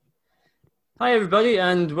Hi, everybody,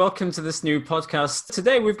 and welcome to this new podcast.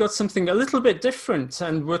 Today, we've got something a little bit different,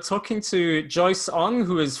 and we're talking to Joyce Ong,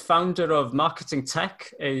 who is founder of Marketing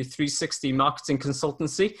Tech, a 360 marketing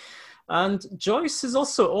consultancy. And Joyce is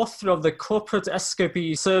also author of the Corporate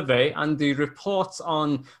Escapee Survey and the report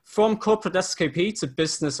on From Corporate Escapee to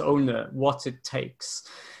Business Owner, What It Takes.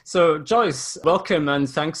 So, Joyce, welcome, and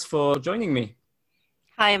thanks for joining me.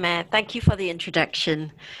 Hi, Matt. Thank you for the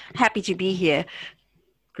introduction. Happy to be here.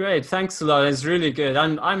 Great, thanks a lot. It's really good.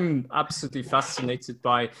 I'm absolutely fascinated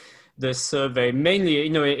by this survey, mainly,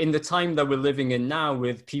 in the time that we're living in now,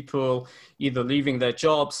 with people either leaving their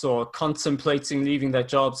jobs or contemplating leaving their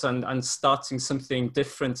jobs and starting something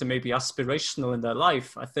different and maybe aspirational in their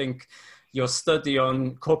life. I think your study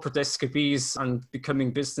on corporate escapees and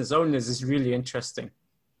becoming business owners is really interesting.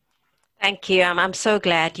 Thank you. I'm so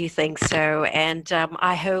glad you think so. And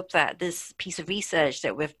I hope that this piece of research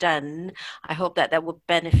that we've done, I hope that that will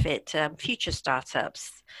benefit future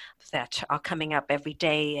startups that are coming up every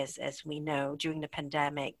day, as we know, during the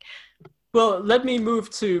pandemic. Well, let me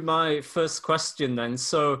move to my first question then.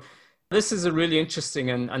 So this is a really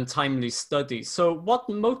interesting and timely study. So what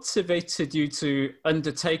motivated you to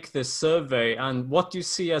undertake this survey, and what do you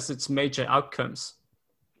see as its major outcomes?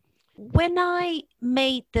 When I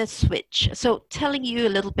made the switch, so telling you a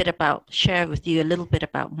little bit about, share with you a little bit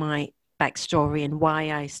about my backstory and why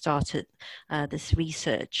I started this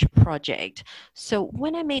research project. So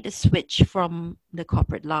when I made a switch from the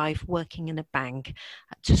corporate life, working in a bank,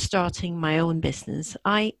 to starting my own business,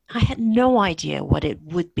 I had no idea what it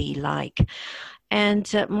would be like.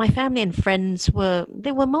 And my family and friends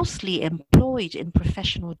they were mostly employed in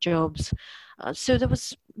professional jobs. So there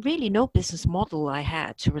was really no business model I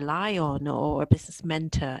had to rely on or a business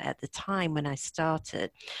mentor at the time when I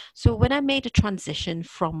started. So when I made a transition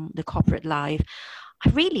from the corporate life,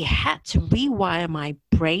 I really had to rewire my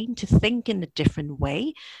brain to think in a different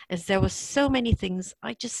way, as there were so many things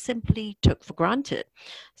I just simply took for granted,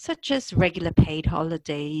 such as regular paid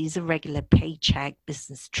holidays, a regular paycheck,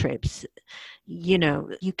 business trips,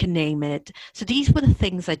 you can name it. So these were the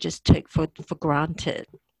things I just took for granted.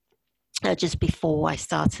 Just before I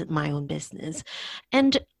started my own business.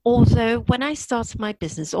 And although when I started my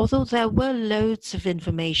business, although there were loads of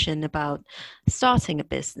information about starting a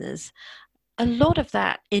business, a lot of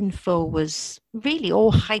that info was really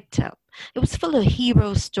all hyped up. It was full of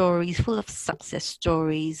hero stories, full of success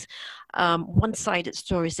stories, one-sided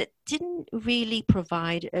stories that didn't really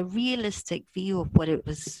provide a realistic view of what it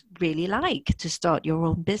was really like to start your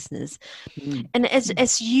own business. Mm. And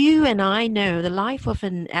as you and I know, the life of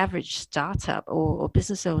an average startup or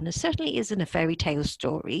business owner certainly isn't a fairy tale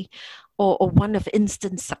story or one of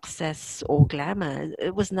instant success or glamour.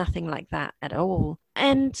 It was nothing like that at all.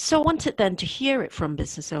 And so I wanted then to hear it from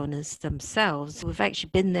business owners themselves who've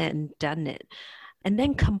actually been there and done it, and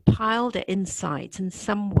then compile the insights in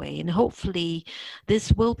some way. And hopefully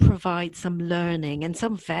this will provide some learning and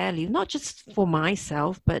some value, not just for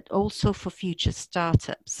myself, but also for future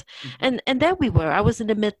startups. And there we were. I was in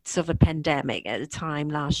the midst of a pandemic at the time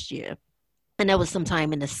last year. And that was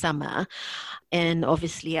sometime in the summer. And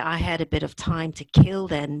obviously I had a bit of time to kill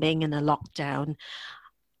then, being in a lockdown.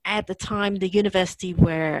 At the time, the university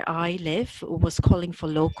where I live was calling for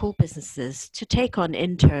local businesses to take on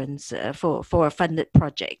interns for a funded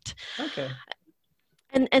project. Okay.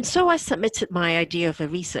 And so I submitted my idea of a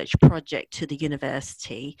research project to the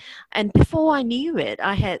university. And before I knew it,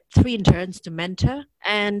 I had 3 interns to mentor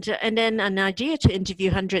and then an idea to interview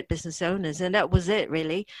 100 business owners. And that was it,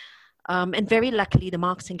 really. And very luckily, the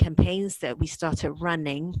marketing campaigns that we started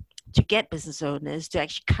running to get business owners to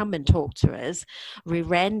actually come and talk to us, we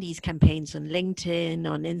ran these campaigns on LinkedIn,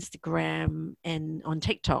 on Instagram, and on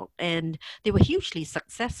TikTok. And they were hugely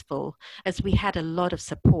successful as we had a lot of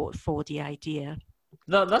support for the idea.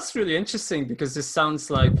 That's really interesting because this sounds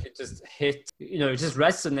like it just hit, it just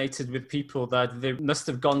resonated with people that they must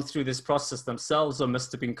have gone through this process themselves or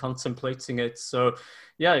must have been contemplating it. So,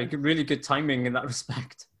 yeah, really good timing in that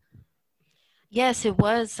respect. Yes, it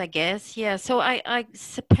was, I guess. Yeah. So I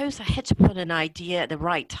suppose I had to put an idea at the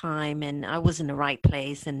right time, and I was in the right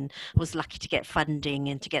place and was lucky to get funding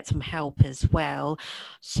and to get some help as well.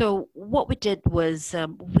 So what we did was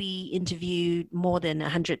we interviewed more than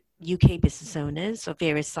 100 UK business owners of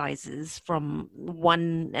various sizes, from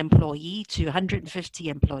 1 employee to 150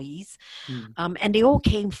 employees. Mm. And they all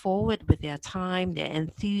came forward with their time, their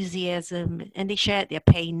enthusiasm, and they shared their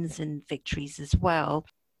pains and victories as well.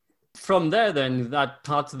 From there, then, that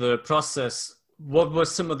part of the process, what were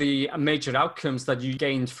some of the major outcomes that you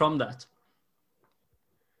gained from that?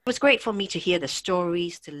 was great for me to hear the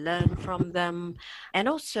stories, to learn from them, and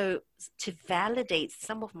also to validate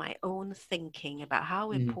some of my own thinking about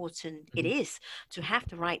how important it is to have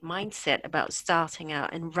the right mindset about starting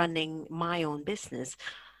out and running my own business,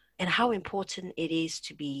 and how important it is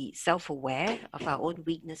to be self-aware of our own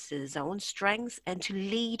weaknesses, our own strengths, and to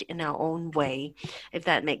lead in our own way, if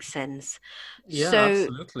that makes sense. Yeah,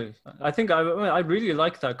 absolutely. I think I really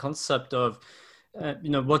like that concept of,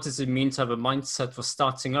 what does it mean to have a mindset for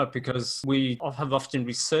starting up? Because we have often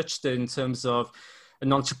researched it in terms of an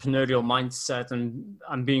entrepreneurial mindset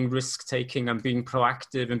and being risk-taking and being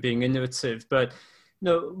proactive and being innovative. But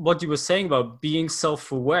what you were saying about being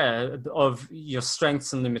self-aware of your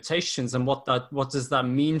strengths and limitations and what does that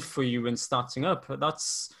mean for you in starting up?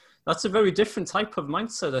 That's a very different type of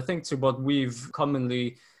mindset, I think, to what we've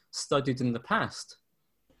commonly studied in the past.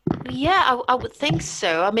 Yeah, I would think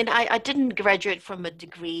so. I mean, I didn't graduate from a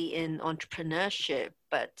degree in entrepreneurship,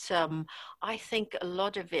 but I think a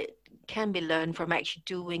lot of it can be learned from actually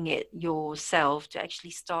doing it yourself, to actually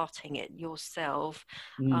starting it yourself,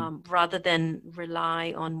 rather than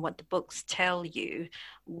rely on what the books tell you,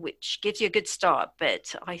 which gives you a good start,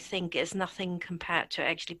 but I think it's nothing compared to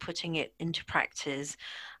actually putting it into practice.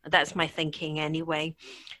 That's my thinking anyway.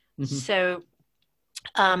 So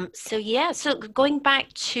going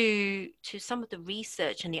back to some of the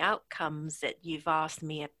research and the outcomes that you've asked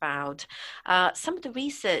me about, some of the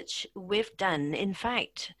research we've done, in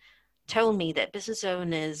fact, told me that business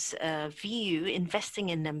owners view investing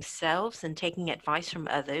in themselves and taking advice from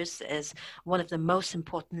others as one of the most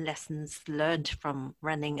important lessons learned from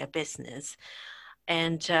running a business.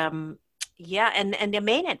 And and their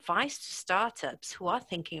main advice to startups who are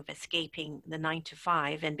thinking of escaping the 9 to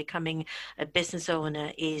 5 and becoming a business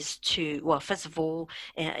owner is to, well, first of all,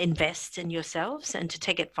 invest in yourselves and to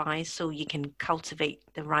take advice so you can cultivate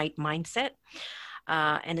the right mindset.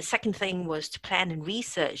 And the second thing was to plan and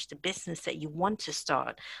research the business that you want to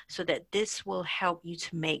start so that this will help you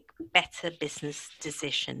to make better business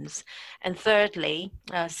decisions. And thirdly,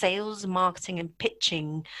 sales, marketing, and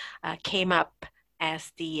pitching came up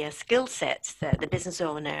as the skill sets that the business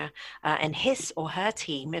owner and his or her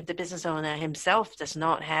team, if the business owner himself does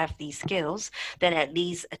not have these skills, then at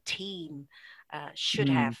least a team should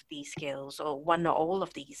have these skills, or one or all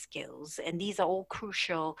of these skills. And these are all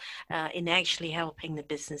crucial in actually helping the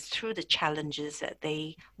business through the challenges that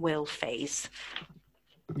they will face.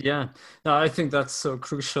 Yeah, no, I think that's so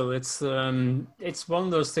crucial. It's one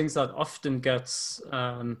of those things that often gets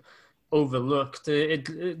overlooked. It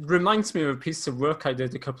reminds me of a piece of work I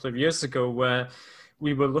did a couple of years ago where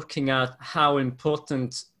we were looking at how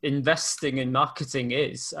important investing in marketing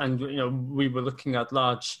is, and we were looking at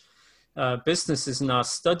large businesses in our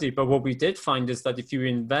study. But what we did find is that if you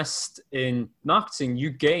invest in marketing, you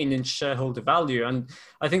gain in shareholder value. And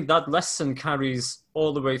I think that lesson carries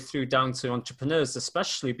all the way through down to entrepreneurs,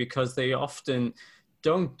 especially because they often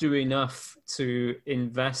don't do enough to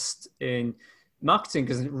invest in marketing,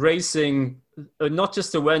 because raising not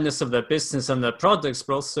just awareness of their business and their products,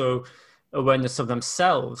 but also awareness of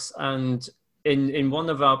themselves. And in one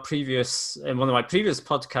of my previous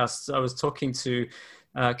podcasts, I was talking to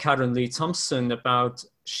Karen Lee Thompson about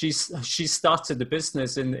she started the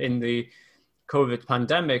business in the COVID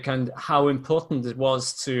pandemic, and how important it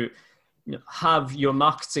was to have your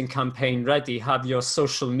marketing campaign ready, have your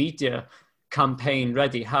social media campaign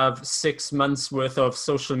ready, have 6 months worth of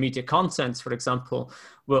social media content, for example,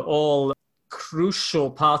 were all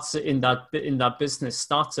crucial parts in that business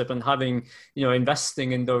startup. And having,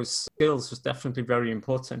 investing in those skills was definitely very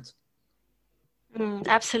important.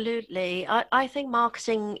 Absolutely. I think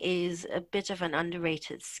marketing is a bit of an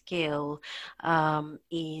underrated skill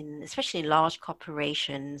especially in large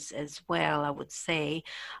corporations as well, I would say,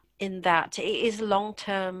 in that it is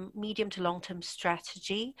medium to long-term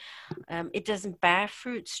strategy. It doesn't bear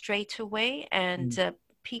fruit straight away, and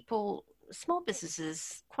small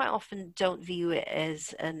businesses quite often don't view it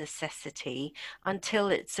as a necessity until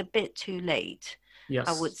it's a bit too late. Yes.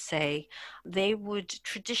 I would say they would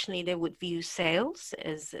view sales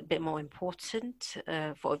as a bit more important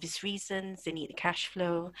for obvious reasons. They need the cash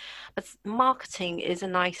flow, but marketing is a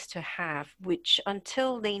nice to have, which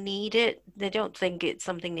until they need it, they don't think it's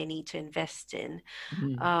something they need to invest in.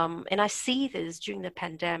 And I see this during the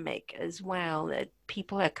pandemic as well, that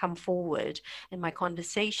people have come forward in my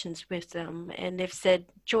conversations with them, and they've said,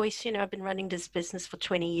 Joyce, I've been running this business for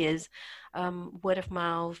 20 years. Word of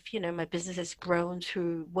mouth, my business has grown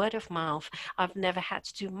through word of mouth. I've never had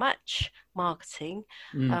to do much marketing.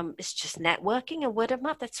 It's just networking and word of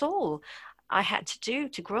mouth. That's all. I had to do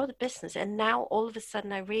to grow the business. And now all of a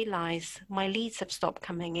sudden I realize my leads have stopped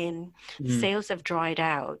coming in, sales have dried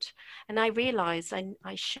out. And I realized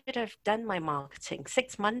I should have done my marketing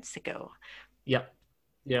 6 months ago. Yeah.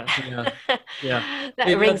 Yeah, yeah, yeah.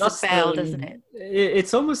 That rings a That's bell, doesn't it?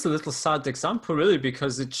 it's almost a little sad example, really,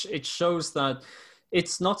 because it shows that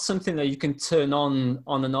it's not something that you can turn on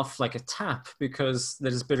and off like a tap, because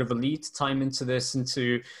there's a bit of a lead time into this,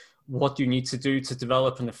 into what you need to do to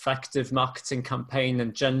develop an effective marketing campaign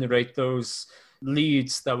and generate those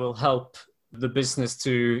leads that will help the business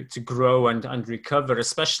to grow and recover,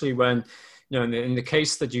 especially when, in the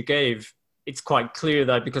case that you gave, it's quite clear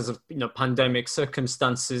that because of pandemic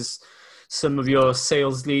circumstances, some of your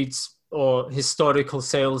sales leads or historical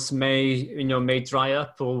sales may dry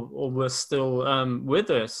up or were still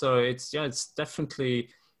wither. So it's definitely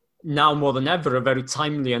now more than ever a very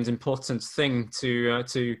timely and important thing to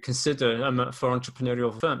consider for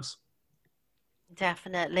entrepreneurial firms.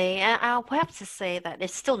 Definitely. And I'll have to say that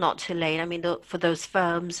it's still not too late. I mean, for those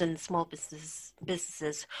firms and small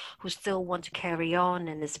businesses who still want to carry on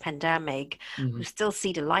in this pandemic, who still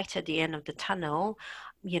see the light at the end of the tunnel,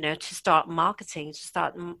 to start marketing, to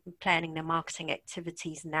start planning their marketing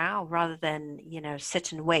activities now rather than,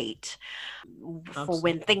 sit and wait for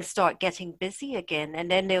when things start getting busy again.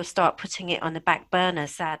 And then they'll start putting it on the back burner,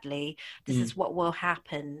 sadly. This is what will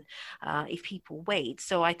happen if people wait.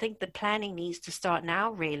 So I think the planning needs to start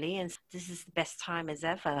now, really. And this is the best time as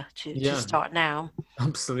ever to start now.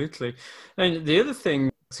 Absolutely. And the other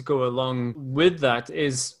thing to go along with that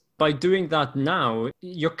is, by doing that now,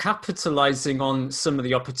 you're capitalizing on some of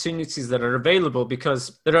the opportunities that are available,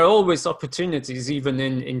 because there are always opportunities, even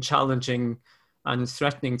in challenging and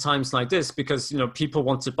threatening times like this, because people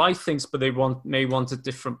want to buy things, but they may want a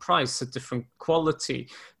different price, a different quality,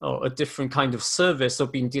 or a different kind of service, or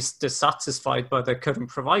being dissatisfied by their current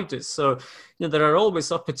providers. So there are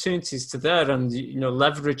always opportunities to there, and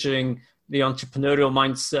leveraging the entrepreneurial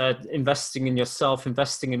mindset, investing in yourself,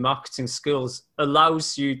 investing in marketing skills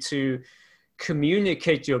allows you to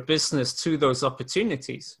communicate your business to those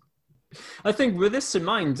opportunities. I think with this in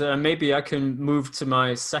mind, maybe I can move to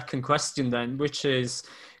my second question then, which is,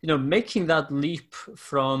 making that leap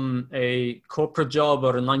from a corporate job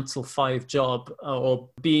or a 9-to-5 job, or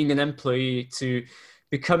being an employee, to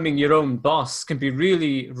becoming your own boss can be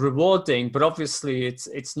really rewarding, but obviously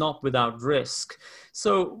it's not without risk.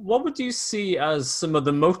 So what would you see as some of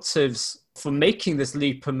the motives for making this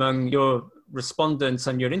leap among your respondents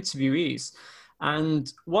and your interviewees?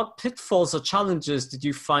 And what pitfalls or challenges did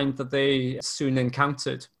you find that they soon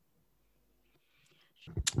encountered?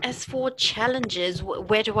 As for challenges,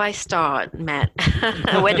 where do I start, Matt?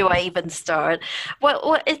 Where do I even start?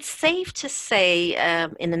 Well, it's safe to say,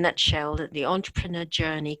 in a nutshell, that the entrepreneur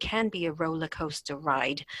journey can be a roller coaster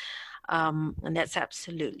ride. And that's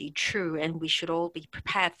absolutely true. And we should all be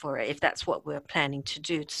prepared for it if that's what we're planning to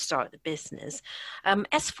do to start the business.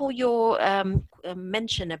 As for your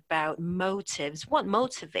mention about motives, what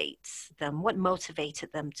motivates them? What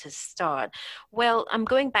motivated them to start? Well, I'm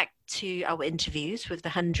going back to our interviews with the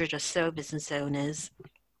 100 or so business owners.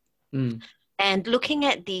 And looking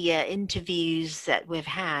at the interviews that we've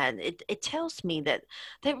had, it tells me that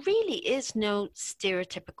there really is no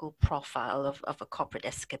stereotypical profile of a corporate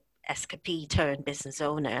escapee turned business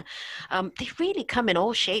owner. They really come in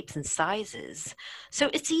all shapes and sizes. So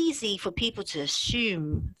it's easy for people to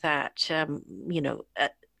assume that,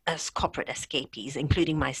 as corporate escapees,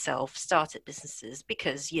 including myself, started businesses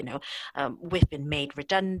because, we've been made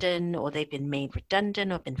redundant, or they've been made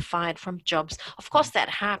redundant, or been fired from jobs. Of course, that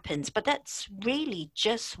happens, but that's really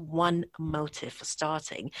just one motive for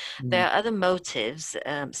starting. There are other motives,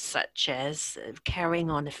 such as carrying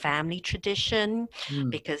on a family tradition,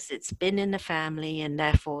 because it's been in the family and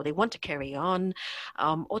therefore they want to carry on,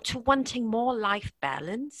 or to wanting more life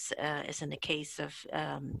balance, as in the case of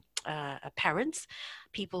parents,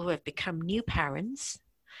 people who have become new parents.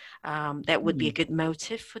 That would be a good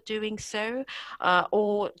motive for doing so,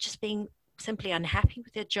 or just being simply unhappy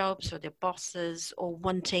with their jobs or their bosses, or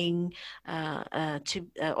wanting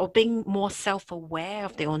or being more self-aware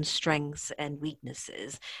of their own strengths and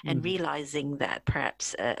weaknesses, and realizing that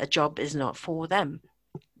perhaps a job is not for them.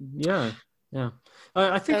 Yeah.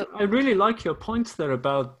 I think I really like your point there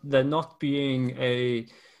about there not being a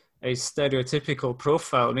stereotypical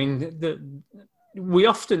profile. I mean, we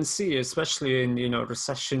often see, especially in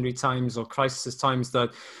recessionary times or crisis times, that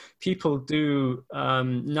people do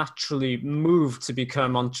naturally move to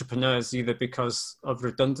become entrepreneurs, either because of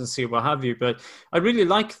redundancy or what have you. But I really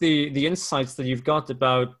like the insights that you've got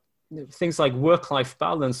about things like work-life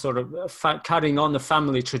balance, or carrying on a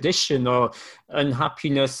family tradition, or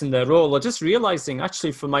unhappiness in their role, or just realizing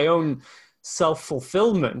actually for my own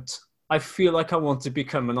self-fulfillment, I feel like I want to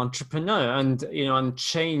become an entrepreneur and, and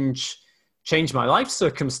change my life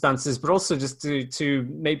circumstances, but also just to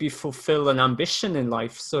maybe fulfill an ambition in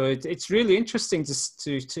life. So it's really interesting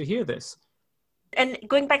to hear this. And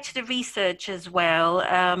going back to the research as well,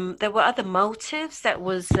 there were other motives that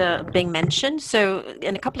was being mentioned. So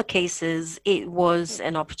in a couple of cases, it was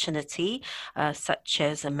an opportunity, such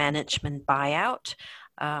as a management buyout.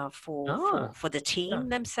 For the team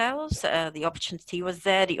themselves. The opportunity was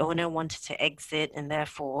there. The owner wanted to exit, and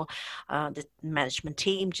therefore the management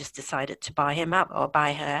team just decided to buy him up or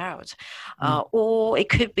buy her out. Or it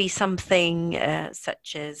could be something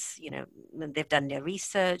such as, they've done their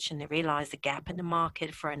research and they realize the gap in the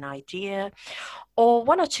market for an idea. Or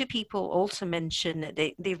one or two people also mentioned that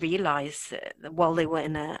they realized that while they were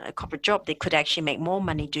in a corporate job, they could actually make more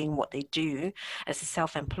money doing what they do as a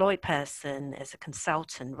self-employed person, as a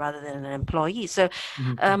consultant, rather than an employee. So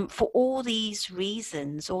for all these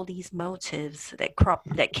reasons, all these motives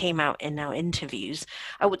that came out in our interviews,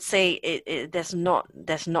 I would say there's not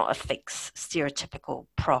a fixed stereotypical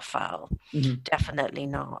profile. Definitely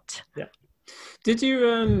not. Yeah. Did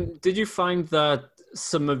you find that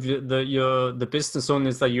some of the business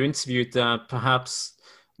owners that you interviewed perhaps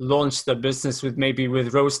launched their business with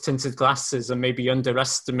rose-tinted glasses and maybe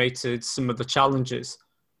underestimated some of the challenges?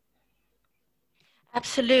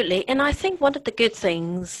 Absolutely. And I think one of the good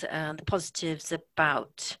things, the positives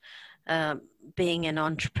about being an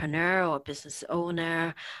entrepreneur or business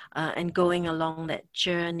owner and going along that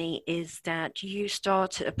journey is that you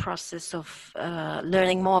start a process of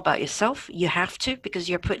learning more about yourself. You have to, because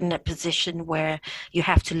you're put in a position where you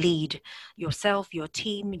have to lead yourself, your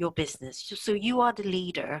team, your business. So you are the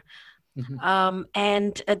leader.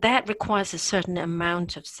 And that requires a certain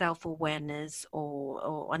amount of self-awareness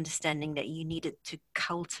or understanding that you needed to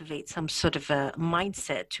cultivate some sort of a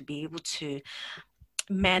mindset to be able to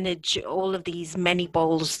manage all of these many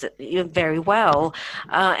balls very well.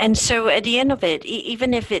 And so at the end of it,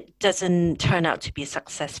 even if it doesn't turn out to be a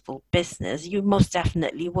successful business, you most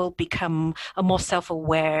definitely will become a more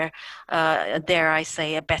self-aware, dare I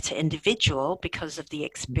say, a better individual because of the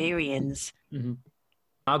experience.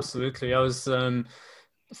 Absolutely. I was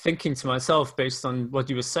thinking to myself, based on what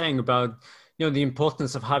you were saying about, the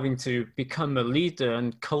importance of having to become a leader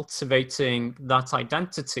and cultivating that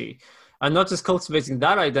identity. And not just cultivating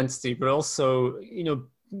that identity, but also,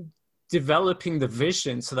 developing the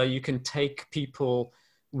vision so that you can take people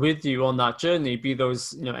with you on that journey, be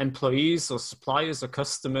those, employees or suppliers or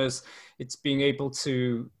customers. It's being able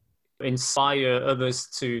to inspire others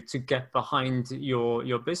to get behind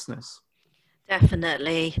your business.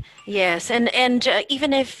 Definitely. Yes. And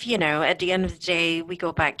even if, at the end of the day, we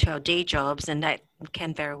go back to our day jobs, and that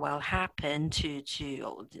can very well happen to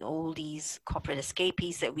all these corporate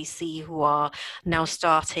escapees that we see who are now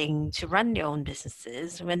starting to run their own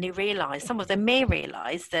businesses. When they realize, some of them may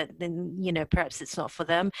realize that then, perhaps it's not for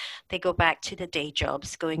them, they go back to the day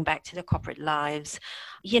jobs, going back to the corporate lives.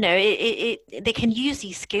 They can use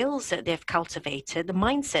these skills that they've cultivated, the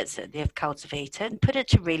mindsets that they've cultivated, and put it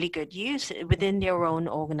to really good use within their own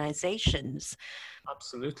organizations.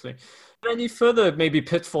 Absolutely. Any further maybe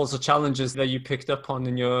pitfalls or challenges that you picked up on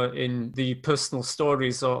in the personal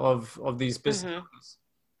stories of these business owners?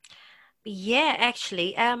 Yeah,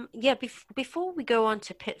 actually, before we go on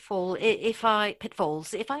to pitfalls, if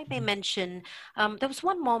I may mention, there was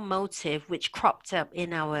one more motive which cropped up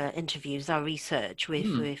in our interviews, our research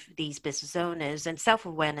with these business owners, and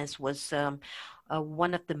self-awareness was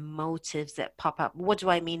one of the motives that pop up. What do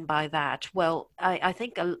I mean by that? Well, I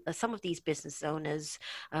think some of these business owners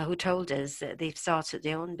who told us that they've started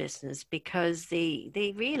their own business because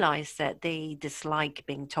they realize that they dislike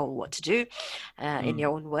being told what to do. In their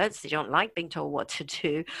own words, they don't like being told what to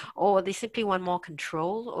do, or they simply want more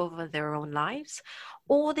control over their own lives,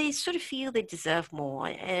 or they sort of feel they deserve more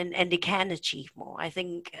and they can achieve more. I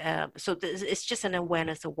think so. It's just an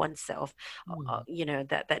awareness of oneself,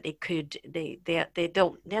 that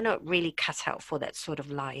they're not really cut out for that sort of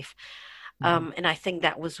life. And I think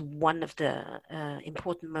that was one of the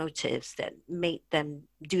important motives that made them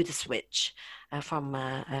do the switch from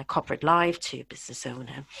corporate life to business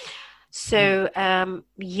owner. So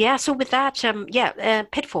so with that,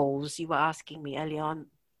 pitfalls you were asking me early on.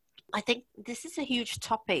 I think this is a huge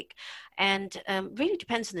topic, and really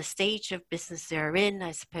depends on the stage of business they're in,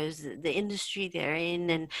 I suppose, the industry they're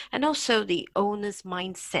in, and also the owner's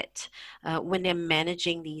mindset when they're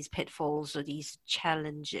managing these pitfalls or these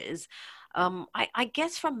challenges. I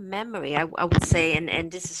guess from memory, I would say,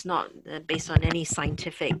 and this is not based on any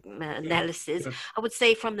scientific analysis, Sure. I would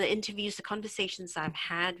say from the interviews, the conversations I've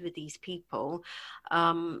had with these people,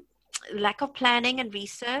 um, lack of planning and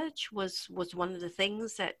research was one of the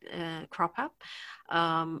things that crop up.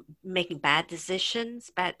 Making bad decisions,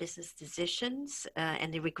 bad business decisions,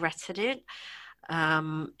 and they regretted it,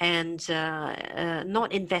 and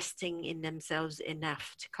not investing in themselves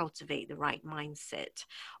enough to cultivate the right mindset,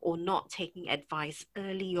 or not taking advice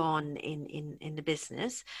early on in the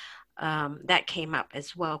business. That came up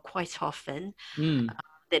as well quite often, Mm.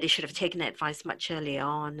 that they should have taken advice much earlier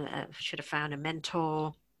on, should have found a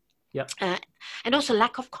mentor. Yeah. And also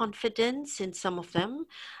lack of confidence in some of them.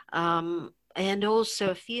 And also,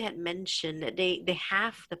 a few had mentioned that they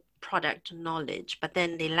have the product knowledge, but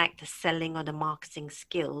then they lack the selling or the marketing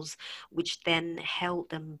skills, which then held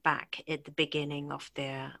them back at the beginning of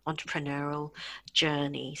their entrepreneurial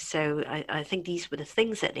journey. So I think these were the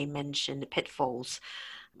things that they mentioned, the pitfalls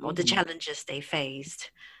or the Mm. challenges they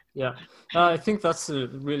faced. Yeah, I think that's a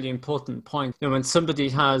really important point. When somebody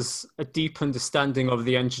has a deep understanding of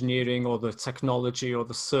the engineering or the technology or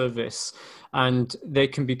the service, and they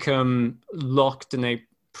can become locked in a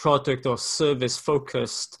product or service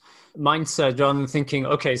focused mindset rather than thinking,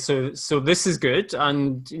 okay, so this is good,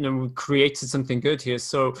 and we created something good here.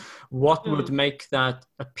 So what would make that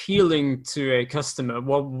appealing to a customer?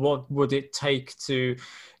 What would it take to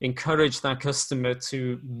encourage that customer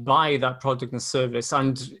to buy that product and service,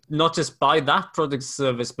 and not just buy that product and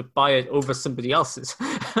service, but buy it over somebody else's?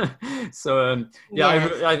 So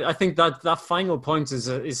Yes. I think that final point is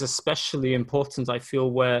especially important. I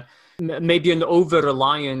feel where maybe an over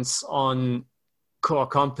reliance on core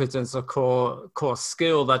competence or core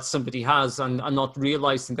skill that somebody has, and not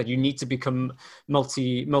realizing that you need to become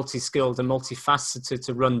multi-skilled and multifaceted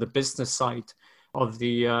to run the business side of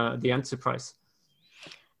the enterprise.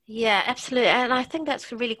 Yeah, absolutely. And I think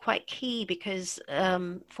that's really quite key because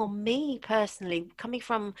for me personally, coming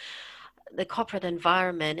from the corporate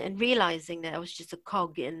environment and realizing that I was just a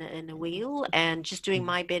cog in a wheel and just doing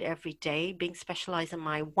my bit every day, being specialized in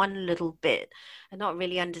my one little bit and not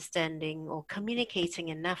really understanding or communicating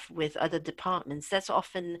enough with other departments. That's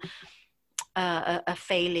often a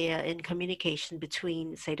failure in communication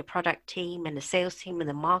between, say, the product team and the sales team and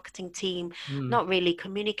the marketing team, Mm. not really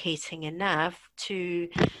communicating enough, to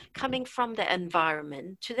coming from the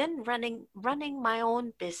environment to then running my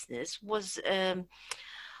own business was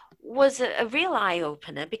a real eye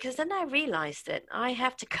opener, because then I realized that I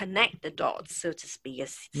have to connect the dots, so to speak,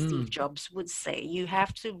 as Steve Mm. Jobs would say. You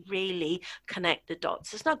have to really connect the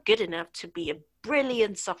dots. It's not good enough to be a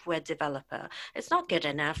brilliant software developer. It's not good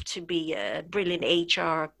enough to be a brilliant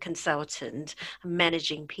HR consultant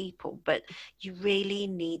managing people, but you really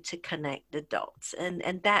need to connect the dots.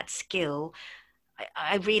 And that skill,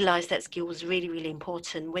 I realized that skill was really, really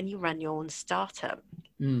important when you run your own startup.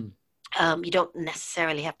 Mm. You don't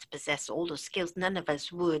necessarily have to possess all those skills. None of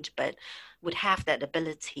us would, but would have that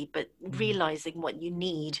ability. But Mm. realizing what you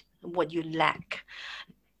need, what you lack,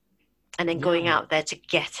 and then going Yeah. out there to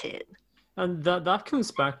get it. And that comes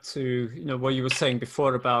back to what you were saying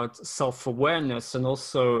before about self-awareness, and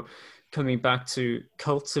also coming back to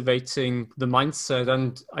cultivating the mindset.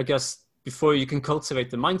 And I guess before you can cultivate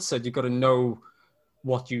the mindset, you've got to know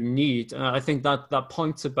what you need. And I think that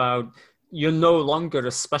point about you're no longer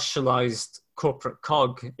a specialized corporate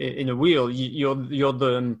cog in a wheel. You're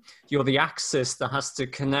the axis that has to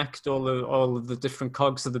connect all of the different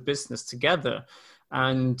cogs of the business together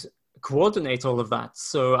and coordinate all of that.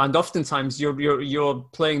 So, and oftentimes you're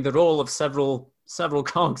playing the role of several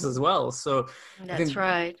cogs as well. So I That's think,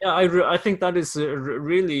 right. yeah, I think that is a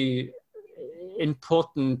really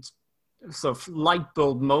important sort of light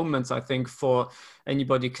bulb moment, I think, for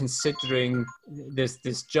anybody considering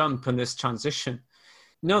this jump and this transition.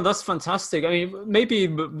 No, that's fantastic. I mean, maybe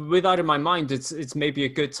with that in my mind, it's maybe a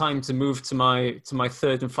good time to move to my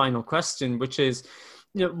third and final question, which is,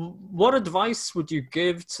 what advice would you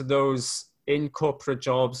give to those in corporate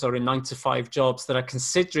jobs or in 9 to 5 jobs that are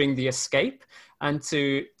considering the escape and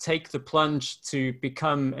to take the plunge to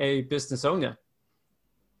become a business owner?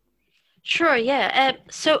 Sure, yeah.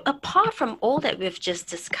 So apart from all that we've just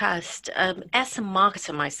discussed, as a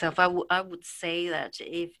marketer myself, I would say that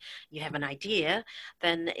if you have an idea,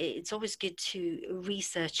 then it's always good to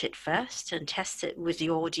research it first and test it with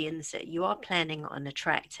the audience that you are planning on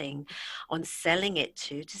attracting, on selling it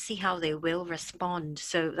to see how they will respond.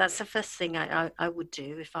 So that's the first thing I would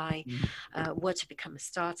do if I Mm. were to become a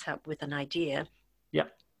startup with an idea. Yeah,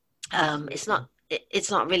 It's not absolutely.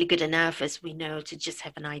 it's not really good enough, as we know, to just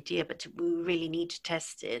have an idea, but we really need to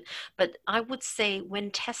test it. But I would say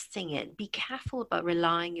when testing it, be careful about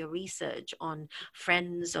relying your research on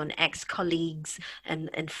friends, on ex-colleagues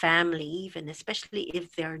and family, even, especially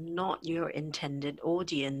if they're not your intended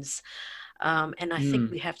audience. And I think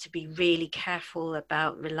we have to be really careful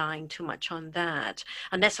about relying too much on that,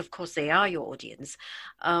 unless, of course, they are your audience.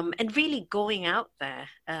 And really going out there,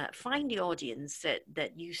 find the audience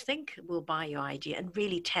that you think will buy your idea and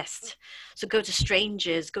really test. So go to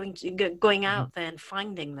strangers, going out there and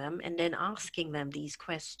finding them and then asking them these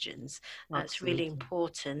questions. That's really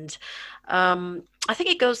important. I think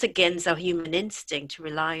it goes against our human instinct to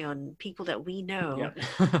rely on people that we know.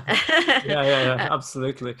 Yeah,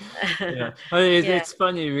 absolutely. Yeah, it's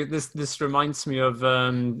funny. This reminds me of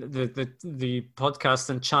the podcast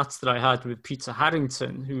and chats that I had with Peter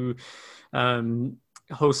Harrington, who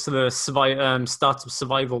hosts the Startup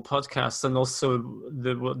Survival podcast, and also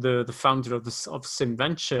the founder of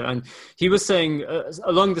SimVenture. And he was saying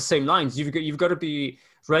along the same lines, you've got to be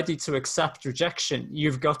ready to accept rejection.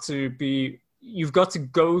 You've got to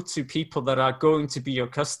go to people that are going to be your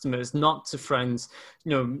customers, not to friends,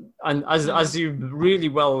 and as you really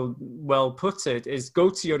well put it, is go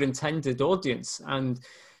to your intended audience and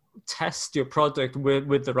test your product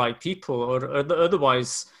with the right people, or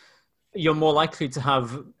otherwise you're more likely to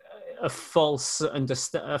have a false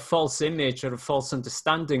image or a false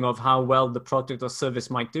understanding of how well the product or service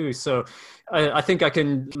might do. So I think I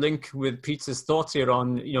can link with Peter's thought here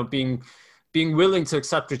on, being willing to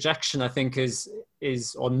accept rejection. I think is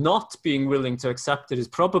or not being willing to accept it is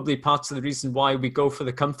probably part of the reason why we go for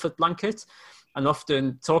the comfort blanket and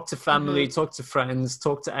often talk to family, talk to friends,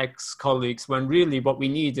 talk to ex-colleagues, when really what we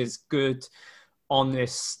need is good,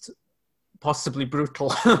 honest, possibly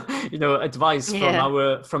brutal, advice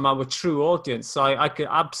from our true audience. So I could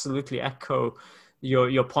absolutely echo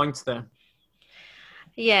your point there.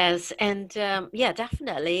 Yes, and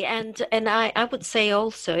definitely. And I would say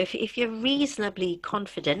also, if you're reasonably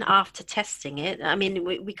confident after testing it, I mean,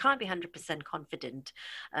 we can't be 100% confident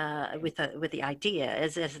with the idea,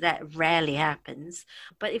 as that rarely happens.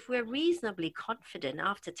 But if we're reasonably confident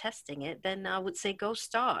after testing it, then I would say go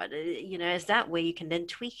start. As that way you can then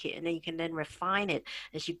tweak it and then you can then refine it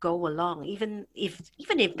as you go along. Even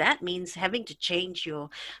if that means having to change your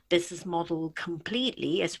business model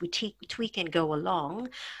completely as we tweak and go along.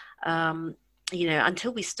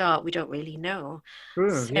 Until we start, we don't really know.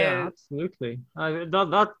 True. Yeah, absolutely.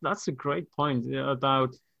 That's a great point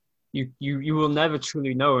about you will never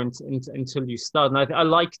truly know until you start. And I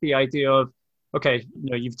like the idea of, okay,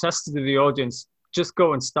 you've tested the audience, just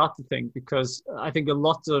go and start the thing, because I think a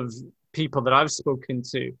lot of people that I've spoken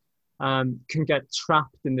to can get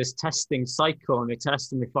trapped in this testing cycle, and they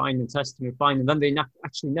test and refine and test and refine, and then they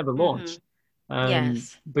actually never launch.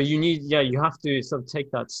 Yes. But you have to sort of take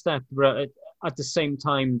that step, but at the same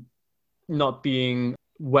time, not being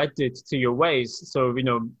wedded to your ways. So,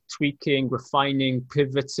 tweaking, refining,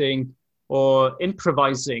 pivoting, or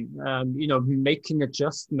improvising, making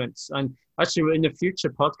adjustments. And actually, in a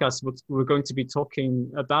future podcast, we're going to be talking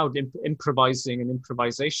about improvising and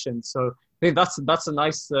improvisation. So I think that's a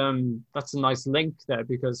nice link there,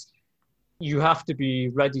 because you have to be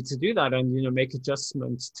ready to do that and, make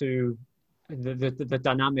adjustments to the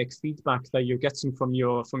dynamic feedback that you're getting from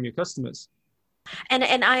your customers. And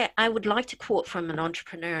I would like to quote from an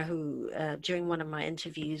entrepreneur who, during one of my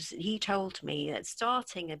interviews, he told me that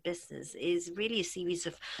starting a business is really a series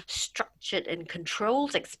of structured and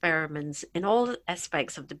controlled experiments in all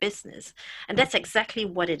aspects of the business. And that's exactly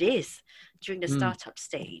what it is during the startup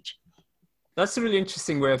stage. That's a really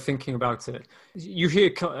interesting way of thinking about it. You hear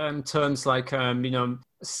terms like,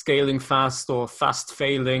 scaling fast or fast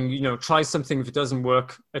failing, try something. If it doesn't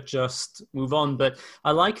work, adjust, move on. But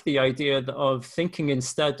I like the idea of thinking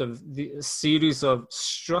instead of the series of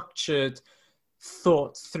structured,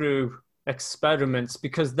 thought through experiments,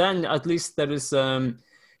 because then at least there is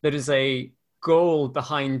a goal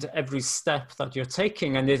behind every step that you're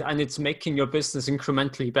taking, and it's making your business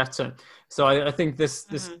incrementally better. So I think this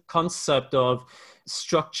concept of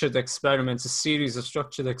structured experiments, a series of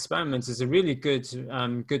structured experiments, is a really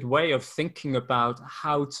good way of thinking about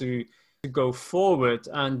how to go forward,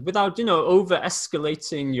 and without over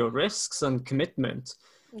escalating your risks and commitment,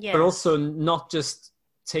 but also not just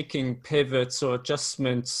taking pivots or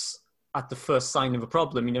adjustments at the first sign of a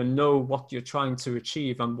problem. Know what you're trying to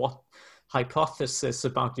achieve and what hypothesis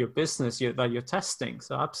about your business that you're testing.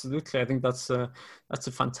 So absolutely, I think that's a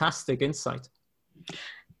fantastic insight.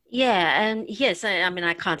 Yeah, and yes, I mean,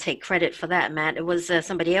 I can't take credit for that, Matt. It was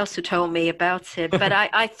somebody else who told me about it, but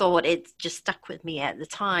I thought it just stuck with me at the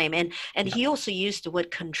time. And Yeah. he also used the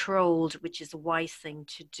word controlled, which is a wise thing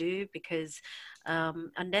to do because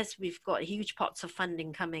unless we've got huge pots of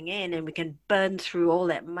funding coming in and we can burn through all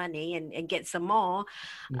that money and get some more,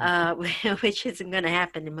 Mhm. which isn't going to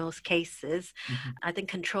happen in most cases, Mhm. I think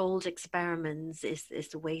controlled experiments is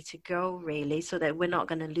the way to go, really, so that we're not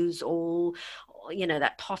going to lose all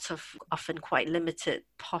that pot of often quite limited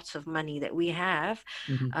pot of money that we have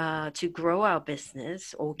Mhm. to grow our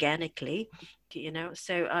business organically.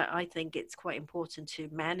 So I think it's quite important to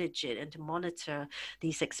manage it and to monitor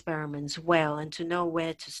these experiments well and to know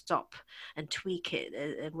where to stop and tweak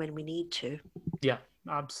it when we need to. Yeah,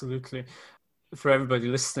 absolutely. For everybody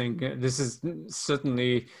listening, this is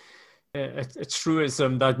certainly a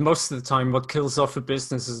truism that most of the time what kills off a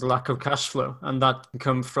business is a lack of cash flow. And that can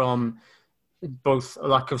come from both a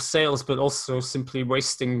lack of sales, but also simply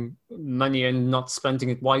wasting money and not spending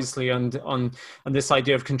it wisely. And this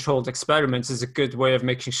idea of controlled experiments is a good way of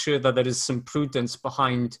making sure that there is some prudence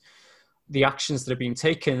behind the actions that are being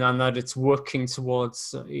taken and that it's working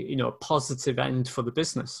towards a positive end for the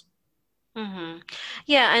business. Mm-hmm.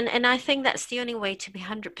 Yeah, and I think that's the only way to be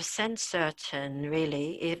 100% certain,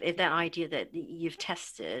 really, if that idea that you've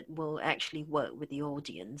tested will actually work with the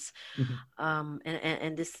audience. Mm-hmm.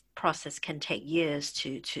 And this process can take years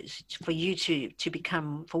for you to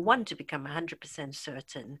become, for one to become 100%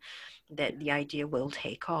 certain that the idea will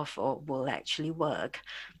take off or will actually work.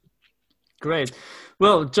 Great.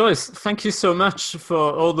 Well, Joyce, thank you so much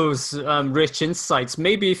for all those rich insights.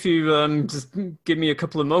 Maybe if you just give me a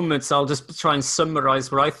couple of moments, I'll just try and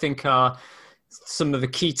summarize what I think are some of the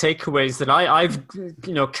key takeaways that I've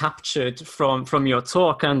captured from your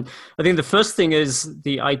talk. And I think the first thing is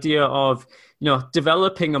the idea of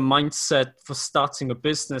developing a mindset for starting a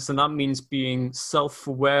business, and that means being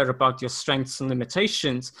self-aware about your strengths and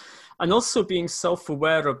limitations, and also being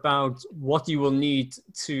self-aware about what you will need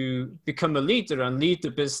to become a leader and lead the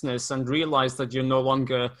business, and realize that you're no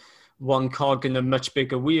longer one cog in a much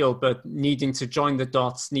bigger wheel, but needing to join the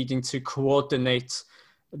dots, needing to coordinate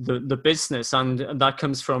the business. And that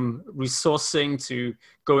comes from resourcing to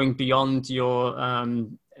going beyond your,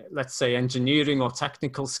 let's say, engineering or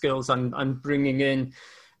technical skills, and bringing in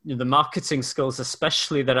the marketing skills,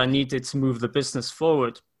 especially, that are needed to move the business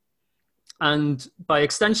forward. And by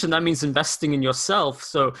extension, that means investing in yourself.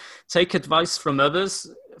 So take advice from others.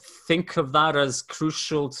 Think of that as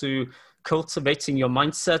crucial to cultivating your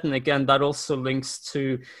mindset. And again, that also links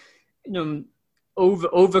to,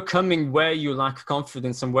 overcoming where you lack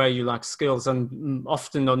confidence and where you lack skills. And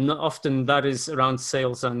often that is around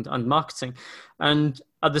sales and marketing. And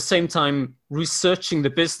at the same time, researching the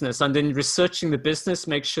business. And in researching the business,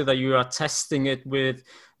 make sure that you are testing it with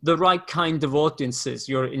the right kind of audiences,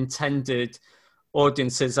 your intended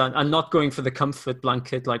audiences, and not going for the comfort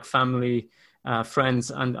blanket like family, friends,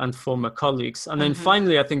 and former colleagues. And then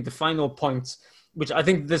finally, I think the final point, which I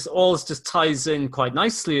think this all just ties in quite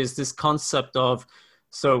nicely, is this concept of,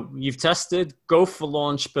 so you've tested, go for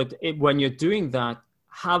launch, but when you're doing that,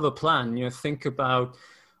 have a plan. Think about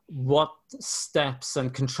what steps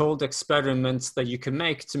and controlled experiments that you can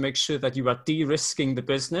make to make sure that you are de-risking the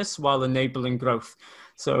business while enabling growth.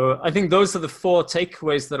 So I think those are the four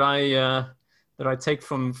takeaways that I take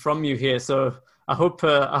from you here. So I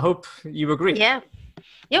hope you agree. Yeah.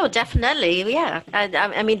 Yeah, well, definitely. Yeah.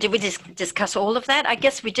 I mean, did we discuss all of that? I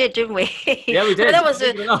guess we did, didn't we? Yeah, we did. That was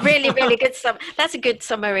a really, really good that's a good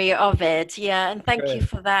summary of it. Yeah, and thank you Great.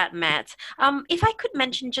 for that, Matt. If I could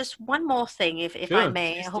mention just one more thing, if I Sure,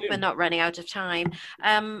 may, I please hope do. we're not running out of time.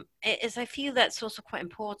 Is I feel that's also quite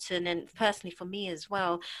important, and personally for me as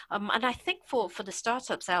well. And I think for the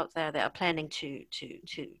startups out there that are planning to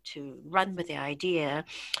run with the idea,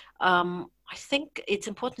 I think it's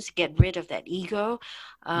important to get rid of that ego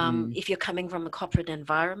if you're coming from a corporate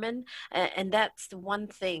environment. And that's the one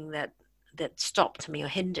thing that stopped me or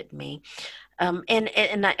hindered me.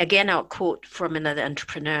 Again, I'll quote from another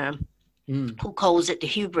entrepreneur who calls it the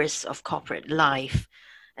hubris of corporate life.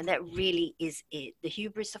 And that really is it, the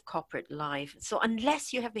hubris of corporate life. So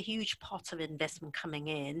unless you have a huge pot of investment coming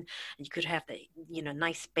in, and you could have the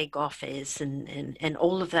nice big office and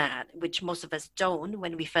all of that, which most of us don't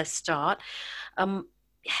when we first start,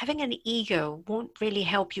 having an ego won't really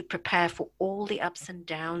help you prepare for all the ups and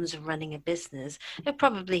downs of running a business. It'll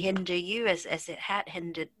probably hinder you as it had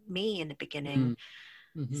hindered me in the beginning.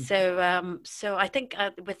 So I think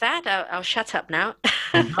with that, I'll shut up now.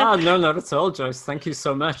 No, not at all, Joyce. Thank you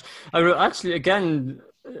so much. Actually, again,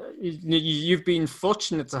 you've been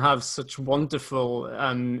fortunate to have such wonderful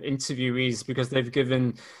interviewees, because they've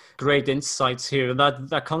given great insights here.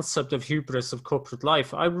 That concept of hubris of corporate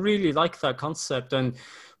life, I really like that concept. And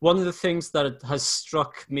one of the things that has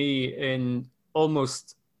struck me in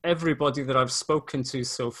almost everybody that I've spoken to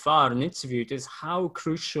so far and interviewed is how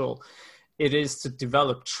crucial it is to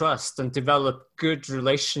develop trust and develop good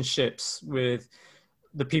relationships with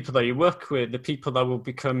the people that you work with, the people that will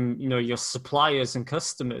become, your suppliers and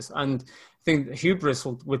customers. And I think hubris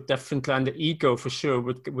would definitely, and the ego for sure,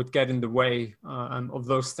 would get in the way of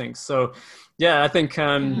those things. So, yeah, I think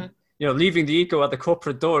leaving the ego at the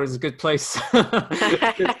corporate door is a good place.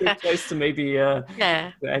 Good place to maybe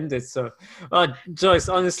end it. So, Joyce,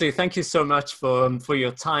 honestly, thank you so much for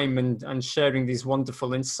your time and sharing these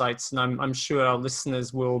wonderful insights. And I'm sure our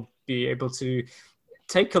listeners will be able to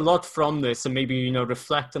take a lot from this and maybe,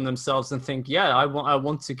 reflect on themselves and think, yeah, I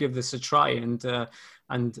want to give this a try.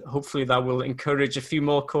 And hopefully that will encourage a few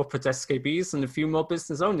more corporate SKBs and a few more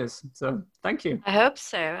business owners. So thank you. I hope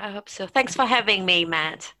so. Thanks for having me,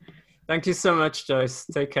 Matt. Thank you so much, Joyce.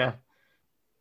 Take care.